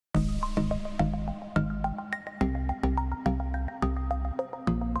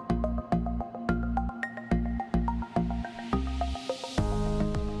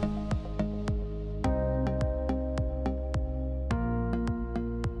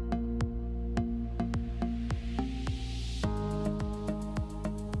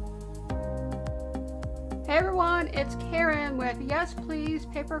Hey everyone, it's Karen with Yes Please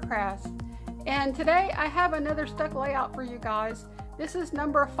PaperCrafts, and today I have another stuck layout for you guys. This is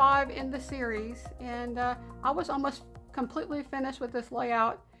number 5 in the series, and I was almost completely finished with this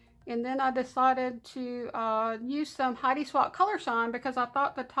layout, and then I decided to use some Heidi Swapp color shine because I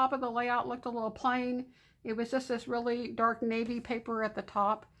thought the top of the layout looked a little plain. It was just this really dark navy paper at the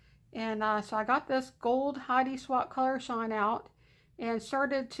top, and so I got this gold Heidi Swapp color shine out and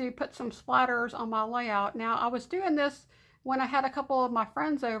started to put some splatters on my layout. Now, I was doing this when I had a couple of my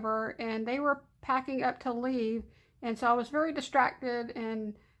friends over and they were packing up to leave, and so I was very distracted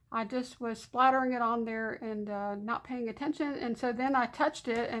and I just was splattering it on there and not paying attention, and so then I touched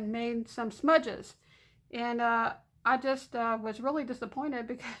it and made some smudges, and I just was really disappointed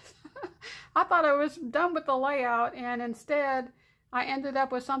because I thought I was done with the layout, and instead I ended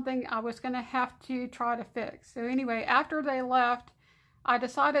up with something I was going to have to try to fix. So anyway, after they left, I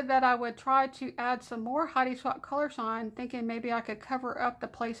decided that I would try to add some more Heidi Swapp color shine, thinking maybe I could cover up the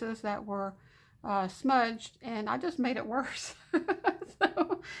places that were smudged, and I just made it worse.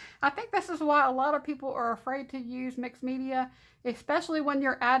 So I think this is why a lot of people are afraid to use mixed media, especially when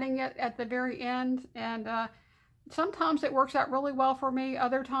you're adding it at the very end. And sometimes it works out really well for me.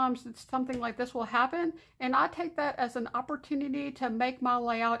 Other times it's something like this will happen, and I take that as an opportunity to make my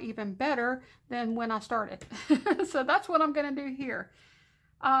layout even better than when I started. So that's what I'm going to do here.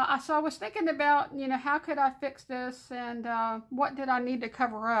 So I was thinking about, how could I fix this, and what did I need to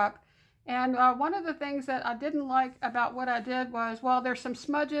cover up? And one of the things that I didn't like about what I did was, well, there's some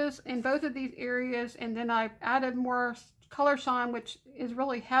smudges in both of these areas, and then I added more color shine, which is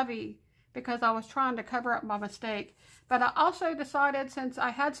really heavy because I was trying to cover up my mistake. But I also decided, since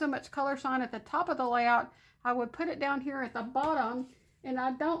I had so much color shine at the top of the layout, I would put it down here at the bottom, and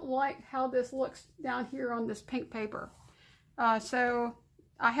I don't like how this looks down here on this pink paper. So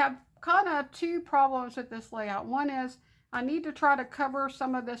I have kind of two problems with this layout. One is I need to try to cover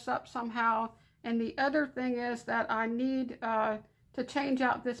some of this up somehow, and the other thing is that I need to change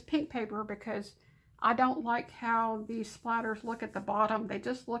out this pink paper because I don't like how these splatters look at the bottom. They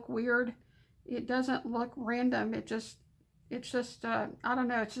just look weird. It doesn't look random. It's just I don't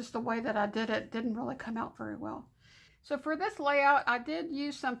know, it's just the way that I did it didn't really come out very well. So for this layout, I did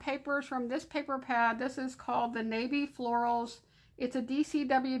use some papers from this paper pad. This is called the Navy Florals. It's a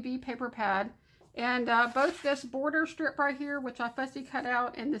DCWV paper pad, and both this border strip right here, which I fussy cut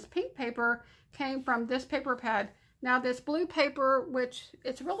out, and this pink paper came from this paper pad. Now this blue paper, which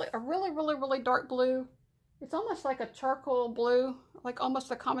it's really a really dark blue. It's almost like a charcoal blue, like almost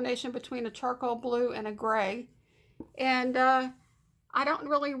a combination between a charcoal blue and a gray. And I don't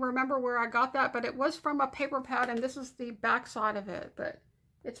really remember where I got that, but it was from a paper pad, and this is the back side of it. But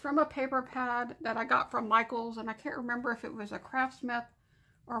it's from a paper pad that I got from Michael's, and I can't remember if it was a Craftsmith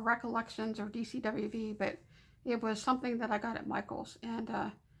or Recollections or DCWV, but it was something that I got at Michael's. And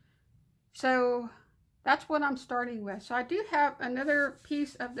so that's what I'm starting with. So I do have another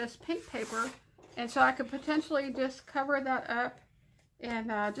piece of this pink paper, and so I could potentially just cover that up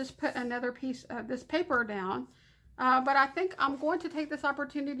and just put another piece of this paper down. But I think I'm going to take this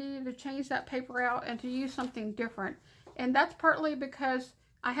opportunity to change that paper out and to use something different. And that's partly because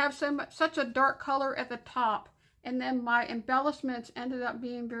I have such a dark color at the top, and then my embellishments ended up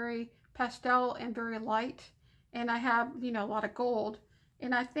being very pastel and very light, and I have, a lot of gold.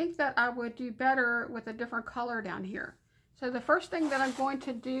 And I think that I would do better with a different color down here. So the first thing that I'm going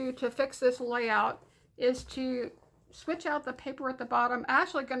to do to fix this layout is to switch out the paper at the bottom. I'm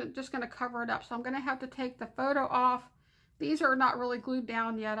actually just going to cover it up. So I'm going to have to take the photo off. These are not really glued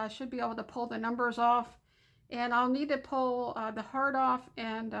down yet. I should be able to pull the numbers off. And I'll need to pull the heart off,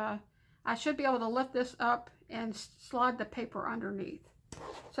 and I should be able to lift this up and slide the paper underneath.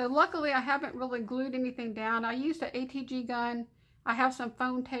 So luckily I haven't really glued anything down. I used an ATG gun. I have some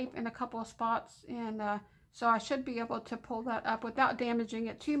foam tape in a couple of spots, and so I should be able to pull that up without damaging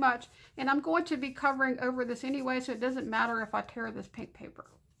it too much. And I'm going to be covering over this anyway, so it doesn't matter if I tear this pink paper.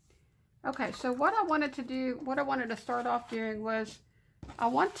 Okay, so what I wanted to start off doing was I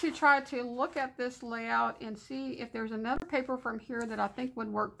want to try to look at this layout and see if there's another paper from here that I think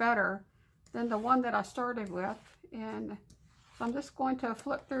would work better than the one that I started with. And so I'm just going to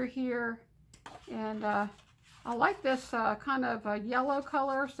flip through here, and I like this kind of a yellow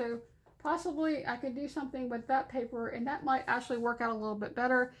color, so possibly I could do something with that paper, and that might actually work out a little bit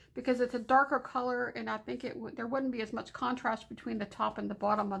better because it's a darker color, and I think there wouldn't be as much contrast between the top and the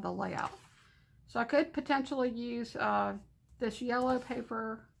bottom of the layout. So I could potentially use this yellow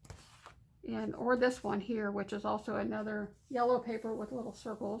paper, or this one here, which is also another yellow paper with little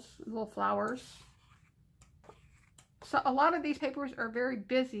circles, little flowers. So a lot of these papers are very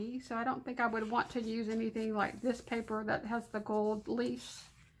busy, so I don't think I would want to use anything like this paper that has the gold leaves.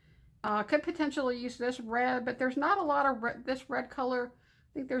 Could potentially use this red, but there's not a lot of this red color.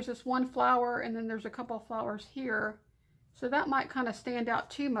 I think there's this one flower, and then there's a couple of flowers here. So that might kind of stand out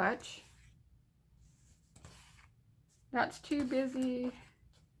too much. That's too busy.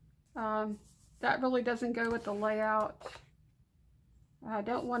 That really doesn't go with the layout. I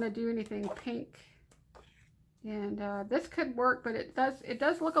don't want to do anything pink. And this could work, but it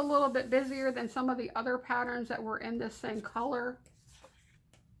does look a little bit busier than some of the other patterns that were in this same color.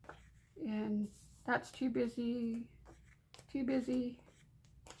 And that's too busy, too busy,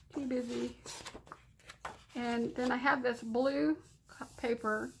 too busy. And then I have this blue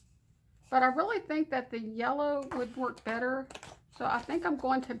paper, but I really think that the yellow would work better. So I think I'm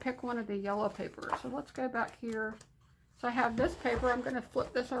going to pick one of the yellow papers. So let's go back here. So I have this paper. I'm going to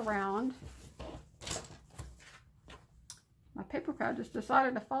flip this around. My paper pad just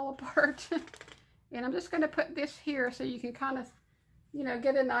decided to fall apart. And I'm just going to put this here so you can kind of, you know,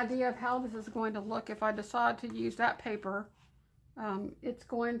 get an idea of how this is going to look. If I decide to use that paper, it's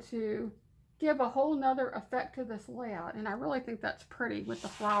going to give a whole nother effect to this layout. And I really think that's pretty with the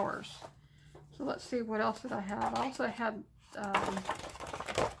flowers. So let's see, what else did I have? I also had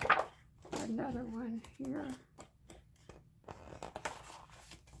another one here.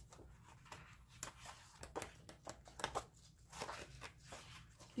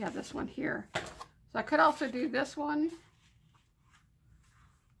 Yeah, this one here. So I could also do this one.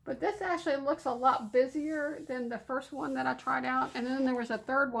 But this actually looks a lot busier than the first one that I tried out. And then there was a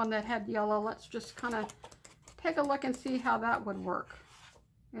third one that had yellow. Let's just kind of take a look and see how that would work.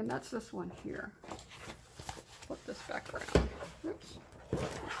 And that's this one here. Flip this back around. Oops.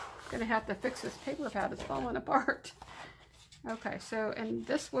 Gonna have to fix this paper pad. It's falling apart. Okay, so, and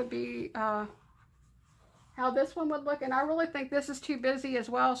this would be how this one would look. And I really think this is too busy as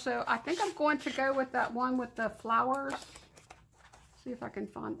well. So I think I'm going to go with that one with the flowers. See if I can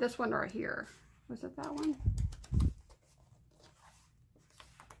find this one right here. Was it that one?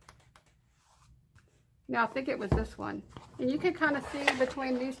 No, I think it was this one. And you can kind of see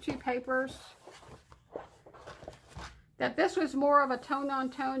between these two papers that this was more of a tone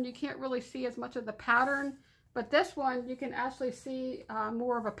on tone. You can't really see as much of the pattern, but this one you can actually see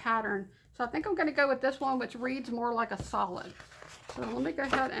more of a pattern. So I think I'm going to go with this one, which reads more like a solid. So let me go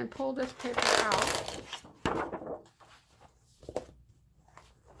ahead and pull this paper out.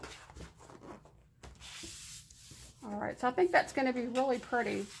 Alright, so I think that's going to be really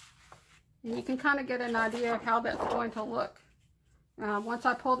pretty. And you can kind of get an idea of how that's going to look. Once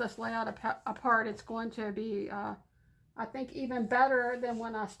I pull this layout apart, it's going to be, I think, even better than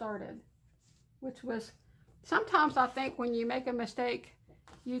when I started. Which was, sometimes I think when you make a mistake,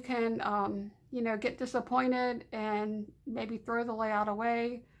 you can, you know, get disappointed and maybe throw the layout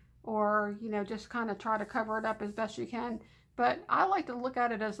away. Or, you know, just kind of try to cover it up as best you can. But I like to look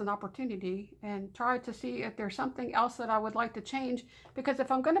at it as an opportunity and try to see if there's something else that I would like to change. Because if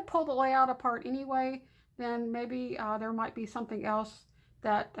I'm going to pull the layout apart anyway, then maybe there might be something else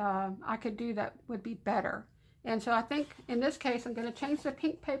that I could do that would be better. And so I think in this case, I'm going to change the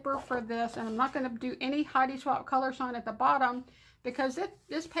pink paper for this. And I'm not going to do any Heidi Swapp color sign at the bottom, because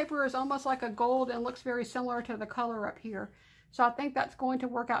this paper is almost like a gold and looks very similar to the color up here. So I think that's going to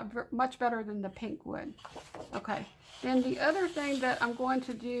work out much better than the pink would. Okay. Then the other thing that I'm going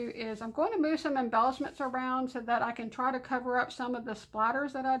to do is I'm going to move some embellishments around so that I can try to cover up some of the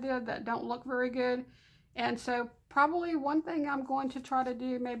splatters that I did that don't look very good. And so probably one thing I'm going to try to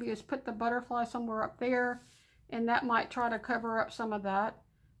do maybe is put the butterfly somewhere up there, and that might try to cover up some of that.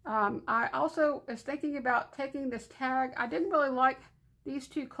 I also was thinking about taking this tag. I didn't really like these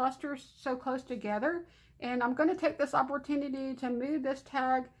two clusters so close together, and I'm going to take this opportunity to move this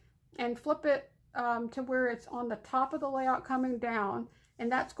tag and flip it to where it's on the top of the layout coming down,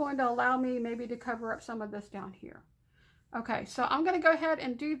 and that's going to allow me maybe to cover up some of this down here. Okay, so I'm going to go ahead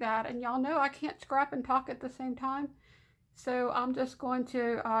and do that, and y'all know I can't scrap and talk at the same time, so I'm just going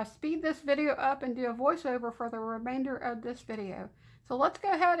to speed this video up and do a voiceover for the remainder of this video. So let's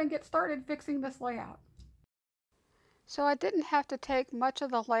go ahead and get started fixing this layout. So I didn't have to take much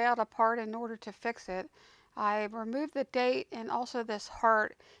of the layout apart in order to fix it. I removed the date and also this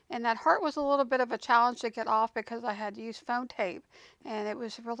heart, and that heart was a little bit of a challenge to get off because I had used foam tape and it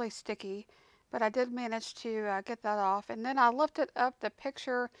was really sticky, but I did manage to get that off. And then I lifted up the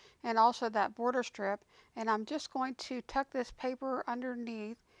picture and also that border strip, and I'm just going to tuck this paper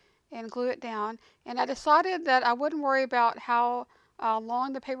underneath and glue it down. And I decided that I wouldn't worry about how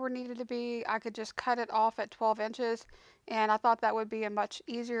long the paper needed to be. I could just cut it off at 12 inches, and I thought that would be a much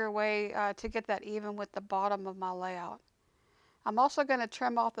easier way to get that even with the bottom of my layout. I'm also going to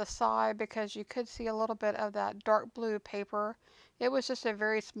trim off the side because you could see a little bit of that dark blue paper. It was just a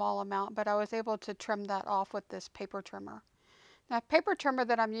very small amount, but I was able to trim that off with this paper trimmer. Now, paper trimmer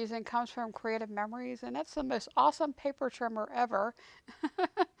that I'm using comes from Creative Memories, and it's the most awesome paper trimmer ever.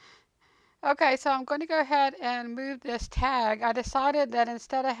 Okay, so I'm going to go ahead and move this tag. I decided that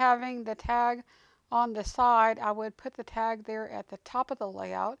instead of having the tag on the side, I would put the tag there at the top of the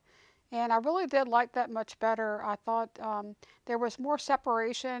layout. And I really did like that much better. I thought there was more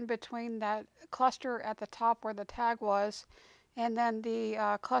separation between that cluster at the top where the tag was and then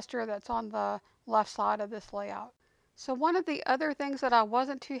the cluster that's on the left side of this layout. So one of the other things that I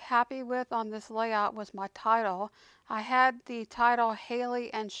wasn't too happy with on this layout was my title. I had the title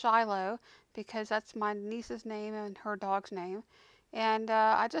Haley and Shiloh because that's my niece's name and her dog's name. And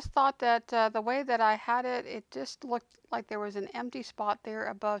I just thought that the way that I had it, it just looked like there was an empty spot there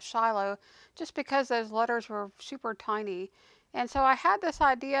above Shiloh just because those letters were super tiny. And so I had this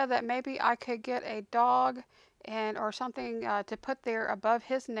idea that maybe I could get a dog and or something to put there above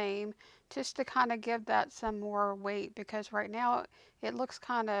his name just to kind of give that some more weight, because right now it looks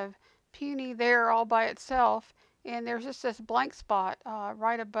kind of puny there all by itself, and there's just this blank spot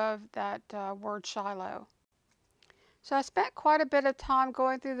right above that word Shiloh. So I spent quite a bit of time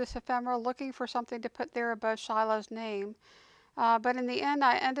going through this ephemera looking for something to put there above Shiloh's name. But in the end,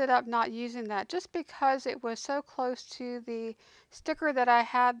 I ended up not using that just because it was so close to the sticker that I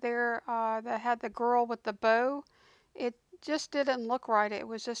had there that had the girl with the bow. It just didn't look right. It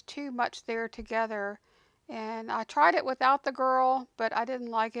was just too much there together. And I tried it without the girl, but I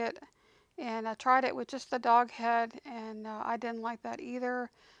didn't like it. And I tried it with just the dog head, and I didn't like that either.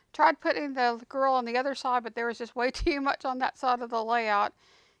 Tried putting the girl on the other side, but there was just way too much on that side of the layout.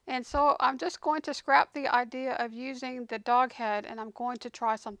 And so I'm just going to scrap the idea of using the dog head, and I'm going to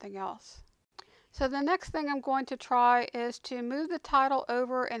try something else. So the next thing I'm going to try is to move the title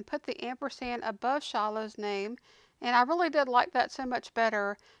over and put the ampersand above Shiloh's name. And I really did like that so much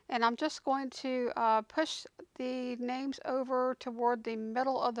better. And I'm just going to push the names over toward the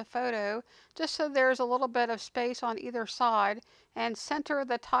middle of the photo, just so there's a little bit of space on either side, and center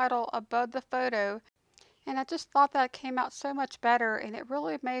the title above the photo. And I just thought that came out so much better, and it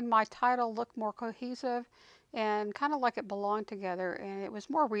really made my title look more cohesive and kind of like it belonged together, and it was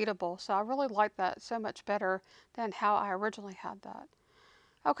more readable. So I really liked that so much better than how I originally had that.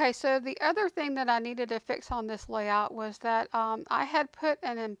 Okay, so the other thing that I needed to fix on this layout was that I had put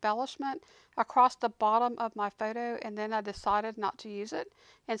an embellishment across the bottom of my photo, and then I decided not to use it.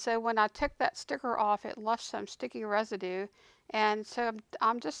 And so when I took that sticker off, it left some sticky residue. And so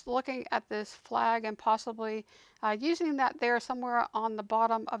I'm just looking at this flag and possibly using that there somewhere on the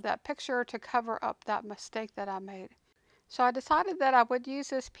bottom of that picture to cover up that mistake that I made. So I decided that I would use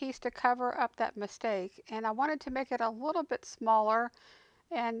this piece to cover up that mistake, and I wanted to make it a little bit smaller,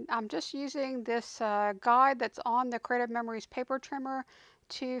 and I'm just using this guide that's on the Creative Memories paper trimmer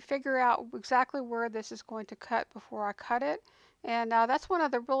to figure out exactly where this is going to cut before I cut it. And that's one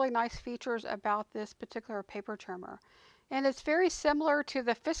of the really nice features about this particular paper trimmer. And it's very similar to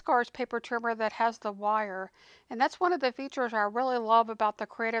the Fiskars paper trimmer that has the wire. And that's one of the features I really love about the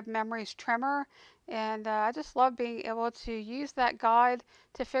Creative Memories trimmer. And I just love being able to use that guide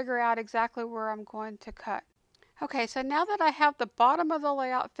to figure out exactly where I'm going to cut. Okay, so now that I have the bottom of the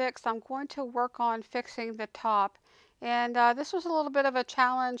layout fixed, I'm going to work on fixing the top. And this was a little bit of a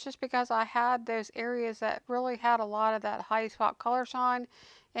challenge just because I had those areas that really had a lot of that high spot color shine.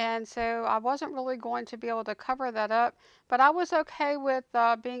 And so I wasn't really going to be able to cover that up, but I was okay with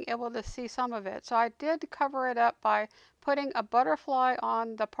being able to see some of it. So I did cover it up by putting a butterfly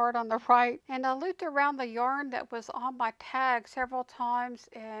on the part on the right, and I looped around the yarn that was on my tag several times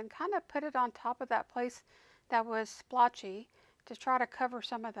and kind of put it on top of that place that was splotchy to try to cover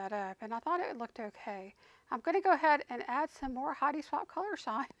some of that up, and I thought it looked okay. I'm going to go ahead and add some more Heidi Swap color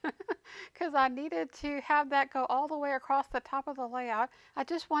shine because I needed to have that go all the way across the top of the layout. I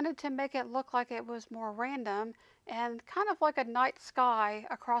just wanted to make it look like it was more random and kind of like a night sky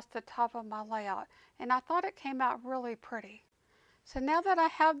across the top of my layout, and I thought it came out really pretty. So now that I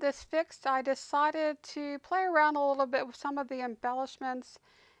have this fixed, I decided to play around a little bit with some of the embellishments,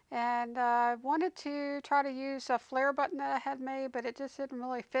 and I wanted to try to use a flare button that I had made, but it just didn't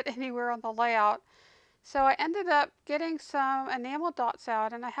really fit anywhere on the layout. So I ended up getting some enamel dots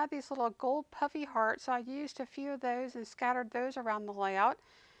out, and I had these little gold puffy hearts. So I used a few of those and scattered those around the layout.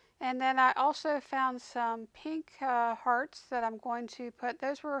 And then I also found some pink hearts that I'm going to put.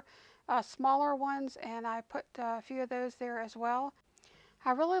 Those were smaller ones, and I put a few of those there as well.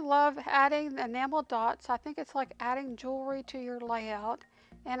 I really love adding the enamel dots. I think it's like adding jewelry to your layout.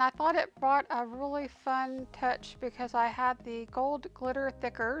 And I thought it brought a really fun touch because I had the gold glitter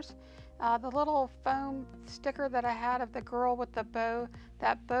thickers. The little foam sticker that I had of the girl with the bow,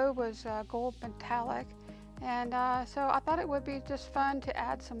 that bow was gold metallic. And so I thought it would be just fun to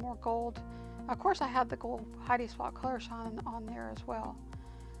add some more gold. Of course I had the gold Heidi Swap color shine on there as well.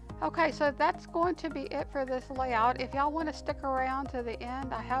 Okay, so that's going to be it for this layout. If y'all want to stick around to the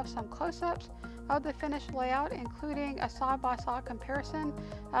end, I have some close-ups of the finished layout, including a side-by-side comparison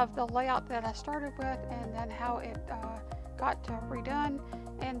of the layout that I started with and then how it got redone.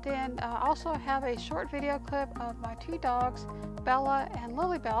 And then also have a short video clip of my two dogs, Bella and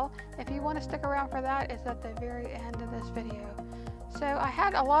Lilybell. If you want to stick around for that, it's at the very end of this video. So I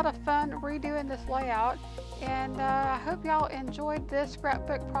had a lot of fun redoing this layout, and I hope y'all enjoyed this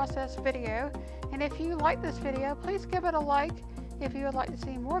scrapbook process video. And if you like this video, please give it a like. If you would like to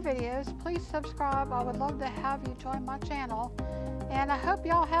see more videos, please subscribe. I would love to have you join my channel. And I hope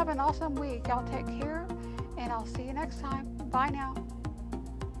y'all have an awesome week. Y'all take care, and I'll see you next time. Bye now.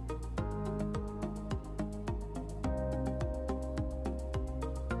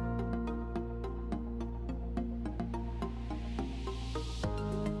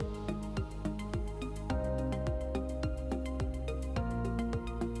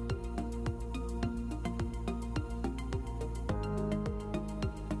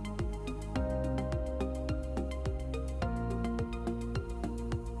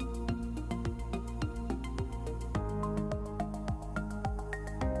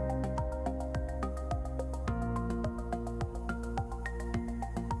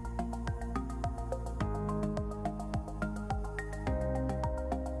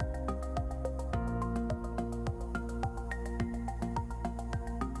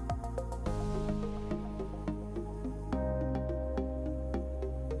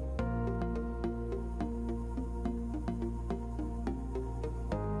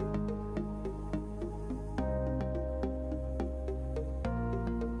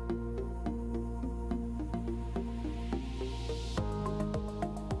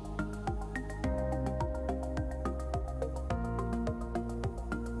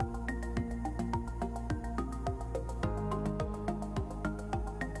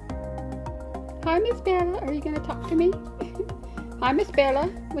 Hi, Miss Bella. Are you going to talk to me? Hi, Miss Bella.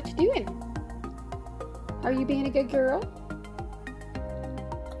 What you doing? Are you being a good girl?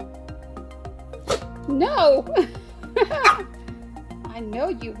 No! I know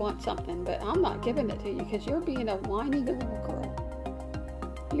you want something, but I'm not giving it to you because you're being a whiny little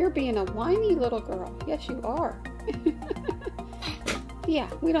girl. You're being a whiny little girl. Yes, you are. Yeah,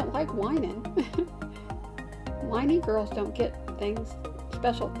 we don't like whining. Whiny girls don't get things,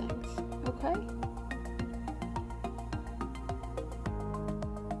 special things. Okay?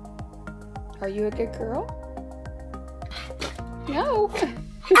 Are you a good girl? No!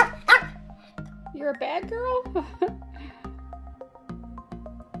 You're a bad girl?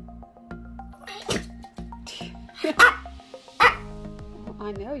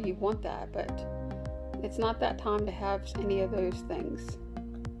 I know you want that, but it's not that time to have any of those things.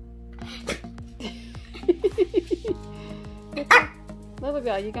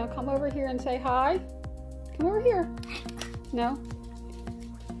 Lilybell, you gonna come over here and say hi? Come over here. No?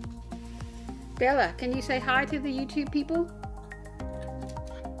 Bella, can you say hi to the YouTube people?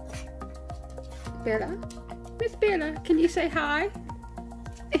 Bella? Miss Bella, can you say hi?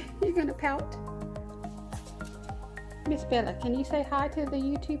 You're gonna pout. Miss Bella, can you say hi to the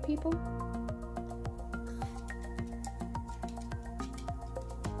YouTube people?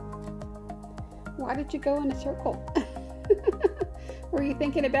 Why did you go in a circle? Were you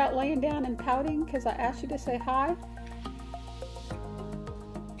thinking about laying down and pouting because I asked you to say hi?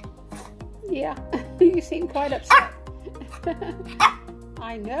 Yeah, you seem quite upset.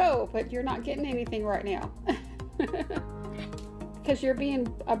 I know, but you're not getting anything right now. Because you're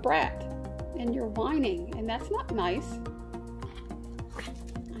being a brat and you're whining, and that's not nice.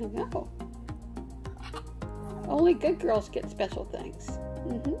 I know. Only good girls get special things.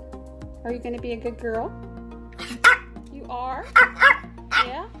 Are you going to be a good girl? You are?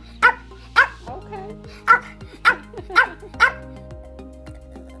 Yeah? Okay.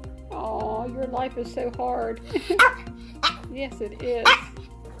 Oh, your life is so hard. Yes, it is.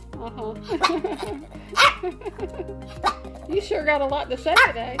 You sure got a lot to say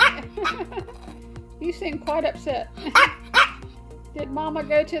today. You seem quite upset. Did Mama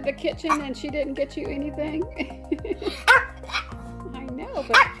go to the kitchen and she didn't get you anything? I know,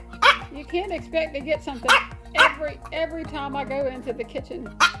 but you can't expect to get something every time I go into the kitchen.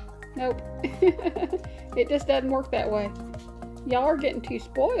 Nope. It just doesn't work that way. Y'all are getting too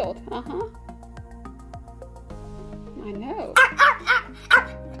spoiled. Uh-huh. I know.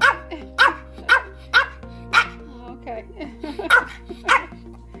 Okay.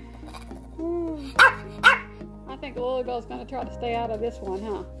 I think Lilybell's going to try to stay out of this one,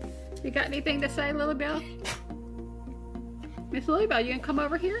 huh? You got anything to say, Lilybell? Miss Lilybell, you can come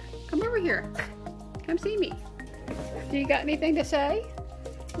over here? Come over here. Come see me. Do you got anything to say?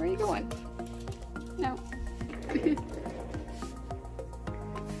 Where are you going? No.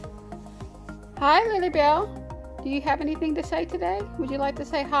 Hi, Lilybell. Do you have anything to say today? Would you like to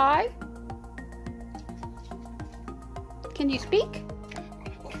say hi? Can you speak?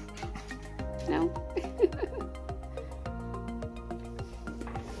 No?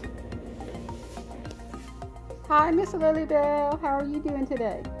 Hi, Miss Lilybell. How are you doing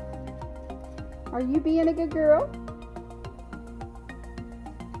today? Are you being a good girl?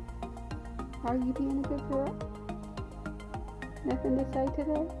 Are you being a good girl? Nothing to say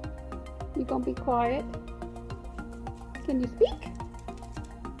today? You gonna be quiet? Can you speak?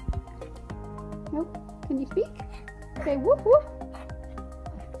 Nope. Can you speak? Say woof woof.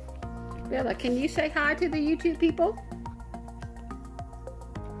 Bella, can you say hi to the YouTube people?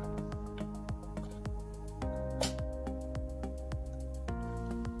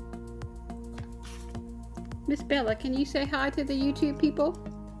 Miss Bella, can you say hi to the YouTube people?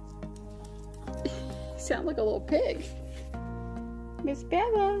 You sound like a little pig. Miss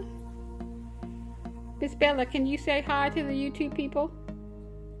Bella. Miss Bella, can you say hi to the YouTube people?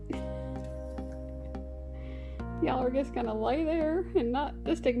 Y'all are just gonna lay there and not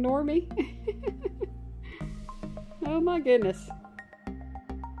just ignore me. Oh my goodness.